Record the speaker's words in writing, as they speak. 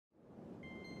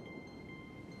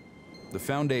the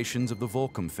foundations of the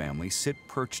Volcom family sit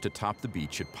perched atop the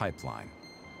beach at Pipeline.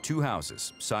 Two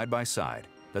houses, side by side,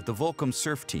 that the Volcom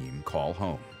surf team call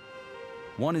home.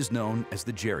 One is known as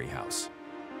the Jerry House,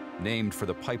 named for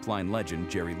the Pipeline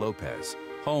legend Jerry Lopez,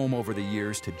 home over the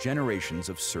years to generations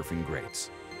of surfing greats.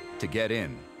 To get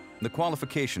in, the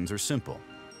qualifications are simple.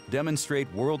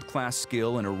 Demonstrate world-class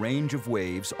skill in a range of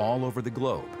waves all over the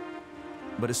globe,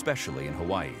 but especially in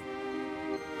Hawaii.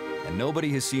 And nobody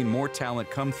has seen more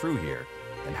talent come through here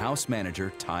than house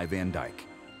manager Ty Van Dyke.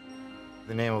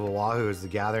 The name of Oahu is the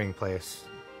gathering place.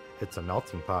 It's a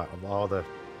melting pot of all the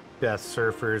best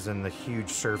surfers and the huge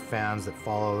surf fans that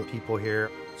follow people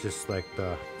here. It's just like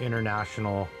the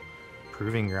international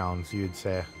proving grounds, you'd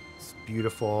say. It's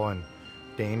beautiful and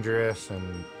dangerous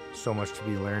and so much to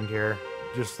be learned here.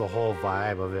 Just the whole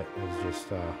vibe of it is just,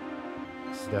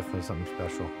 it's definitely something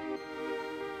special.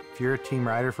 If you're a team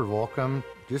rider for Volcom,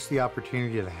 just the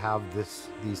opportunity to have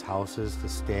these houses to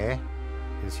stay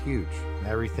is huge.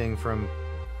 Everything from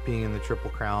being in the Triple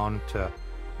Crown to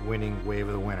winning Wave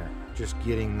of the Winter. Just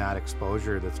getting that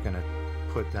exposure that's gonna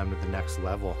put them to the next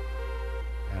level.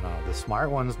 And the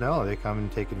smart ones know, they come and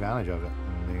take advantage of it,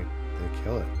 and they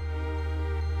kill it.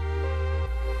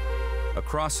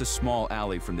 Across a small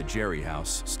alley from the Jerry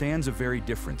House stands a very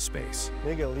different space.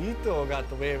 Miguelito got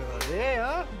the wave of the day,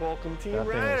 huh? Volcom team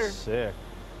rider. That thing was sick.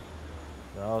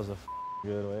 That was a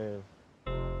good wave.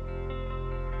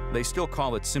 They still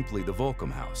call it simply the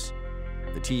Volcom House,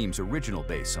 the team's original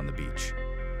base on the beach.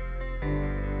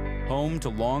 Home to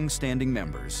long-standing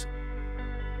members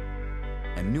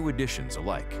and new additions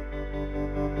alike.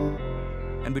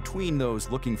 And between those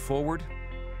looking forward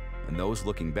and those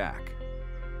looking back,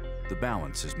 the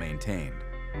balance is maintained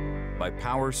by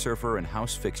power surfer and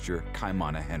house fixture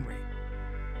Kaimana Henry.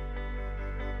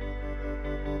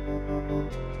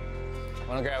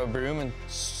 Want to grab a broom and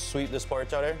sweep this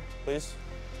porch out here, please?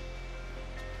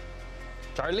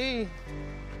 Charlie,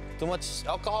 too much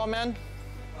alcohol, man.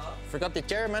 Forgot the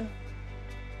chair, man.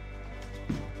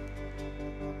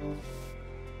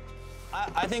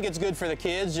 I think it's good for the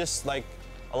kids, just like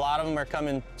a lot of them are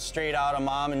coming straight out of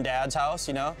mom and dad's house,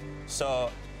 you know? So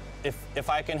if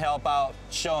I can help out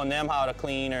showing them how to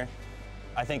clean, or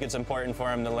I think it's important for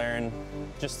them to learn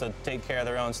just to take care of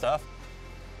their own stuff.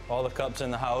 All the cups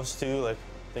in the house too, like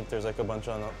I think there's like a bunch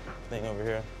on the thing over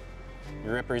here.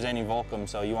 You're representing Volcom,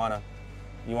 so you wanna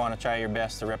try your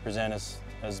best to represent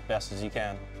as best as you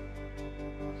can.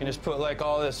 You can just put like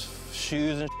all this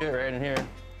shoes and shit right in here.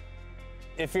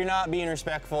 If you're not being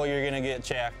respectful, you're gonna get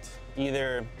checked,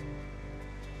 either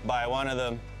by one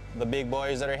of the big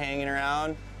boys that are hanging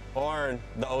around, or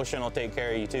the ocean will take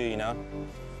care of you too, you know?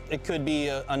 It could be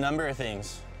a number of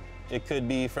things. It could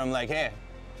be from like, hey,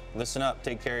 listen up,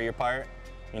 take care of your part,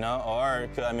 you know? Or,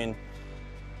 it could, I mean,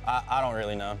 I don't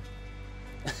really know.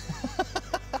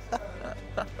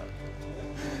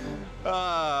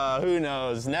 Who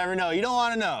knows? Never know. You don't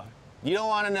want to know. You don't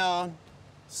want to know,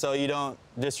 so you don't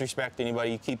disrespect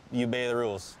anybody. You obey the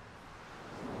rules.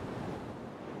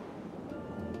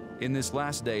 In this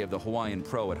last day of the Hawaiian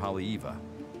Pro at Haleiwa,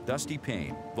 Dusty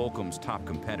Payne, Volcom's top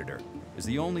competitor, is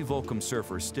the only Volcom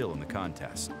surfer still in the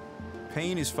contest.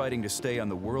 Payne is fighting to stay on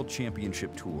the World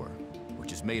Championship Tour,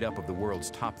 which is made up of the world's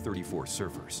top 34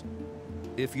 surfers.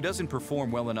 If he doesn't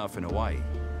perform well enough in Hawaii,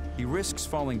 he risks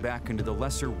falling back into the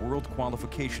lesser World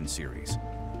Qualification Series,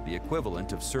 the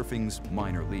equivalent of surfing's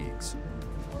minor leagues.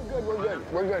 We're good, we're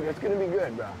good, we're good. It's gonna be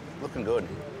good, bro. Looking good.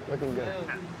 Looking good.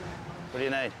 What do you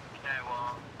need?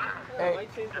 Hey.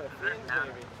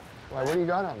 Why, what do you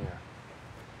got on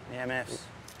there? EMFs.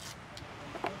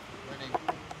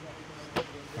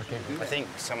 Okay. I think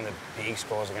some of the big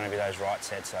scores are going to be those right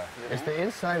sets, though. It's the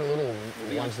inside little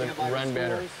ones that run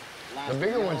better. The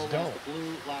bigger ones don't.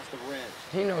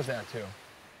 He knows that too.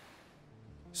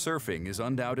 Surfing is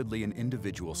undoubtedly an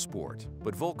individual sport,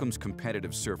 but Volcom's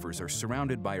competitive surfers are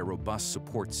surrounded by a robust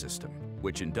support system,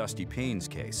 which in Dusty Payne's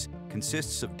case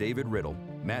consists of David Riddle,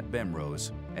 Matt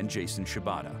Bemrose, and Jason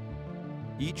Shibata,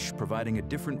 each providing a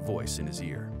different voice in his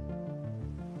ear.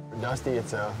 For Dusty,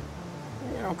 it's a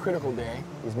critical day.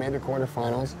 He's made the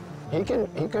quarterfinals. He can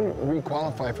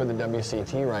re-qualify for the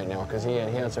WCT right now because he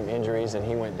had some injuries and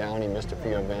he went down. He missed a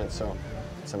few events, so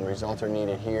some results are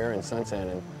needed here in Sunset.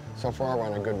 And so far, we're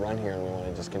on a good run here, and we want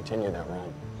to just continue that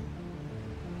run.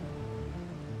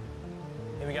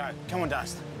 Here we go. Come on,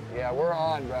 Dust. Yeah, we're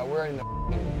on, bro. We're in the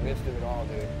midst of it all,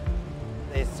 dude.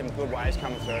 There's some good waves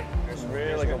coming through. There's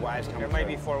really good waves coming through. There might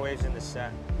be 4 waves in this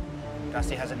set.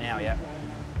 Dusty has it now, yeah.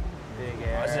 Big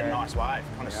air. Oh, this is a nice wave,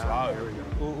 kind of slow. Here we go.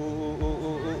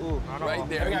 Ooh. Right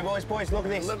there. Here we go, boys, look at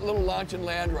this. Little launch and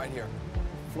land right here.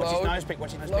 Float. Watch his nose pick,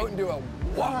 watch his nose Float pick. and do a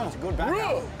wow. It's a good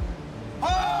backup.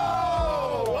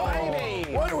 Oh,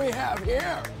 baby. What do we have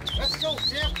here? Let's go,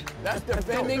 Chip. That's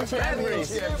defending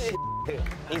championship.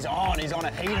 He's on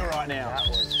a heater right now.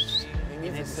 He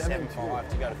needs a 7.5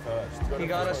 to go to first. He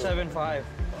got a 7.5.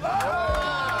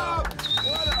 Oh!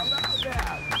 What about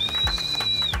that?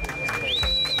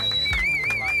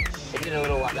 He did a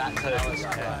little like that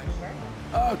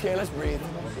too. Okay, let's breathe.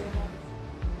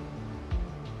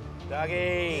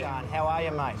 Dougie. Son, how are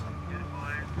you, mate?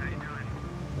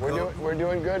 We're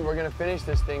doing good. We're gonna finish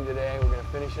this thing today. We're gonna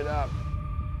finish it up.